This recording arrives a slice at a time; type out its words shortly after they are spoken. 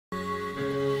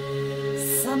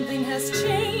Something has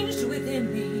changed within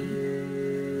me.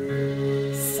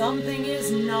 Something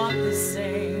is not the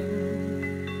same.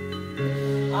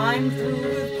 I'm through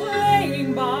with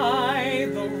playing by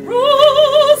the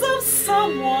rules of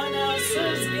someone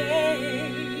else's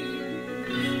game.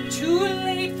 Too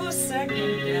late for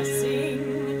second guessing.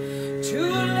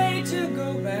 Too late to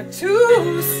go back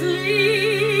to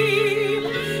sleep.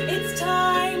 It's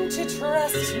time to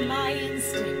trust my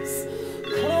instincts,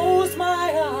 close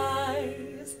my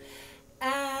eyes,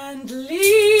 and leave.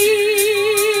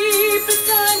 It's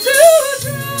time to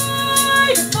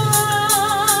try to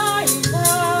find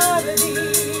gravity,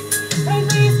 and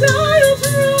please don't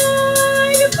try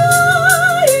to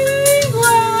find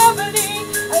gravity,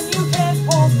 and you can't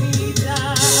pull me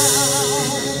down.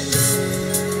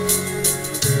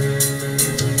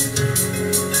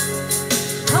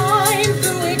 I'm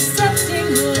through accepting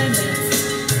limits,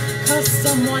 'cause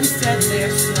someone said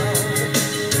they're so.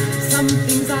 Some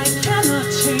things I cannot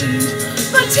change,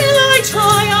 but till I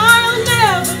try, I'll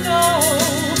never know.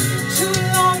 Too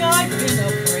long I've been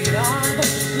afraid of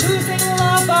losing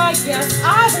love, I guess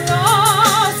I've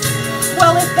lost.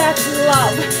 Well, if that's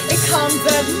love, it comes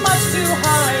at much too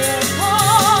high a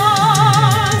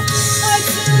cost. I'd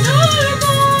sooner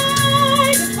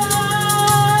die to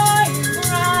find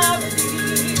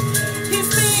gravity. Kiss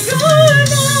me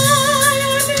goodnight,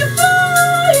 I'm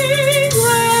defying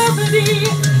gravity,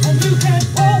 and you can't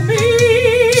pull me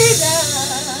down.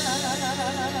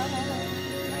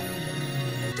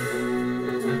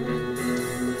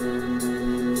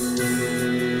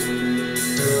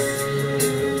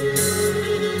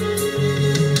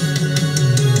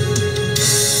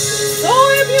 So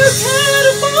if you can't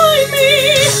find me,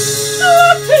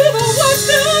 look to the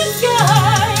western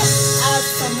sky. As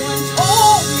someone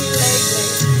told me lately,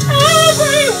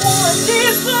 everyone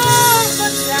deserves a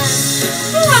chance to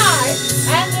fly.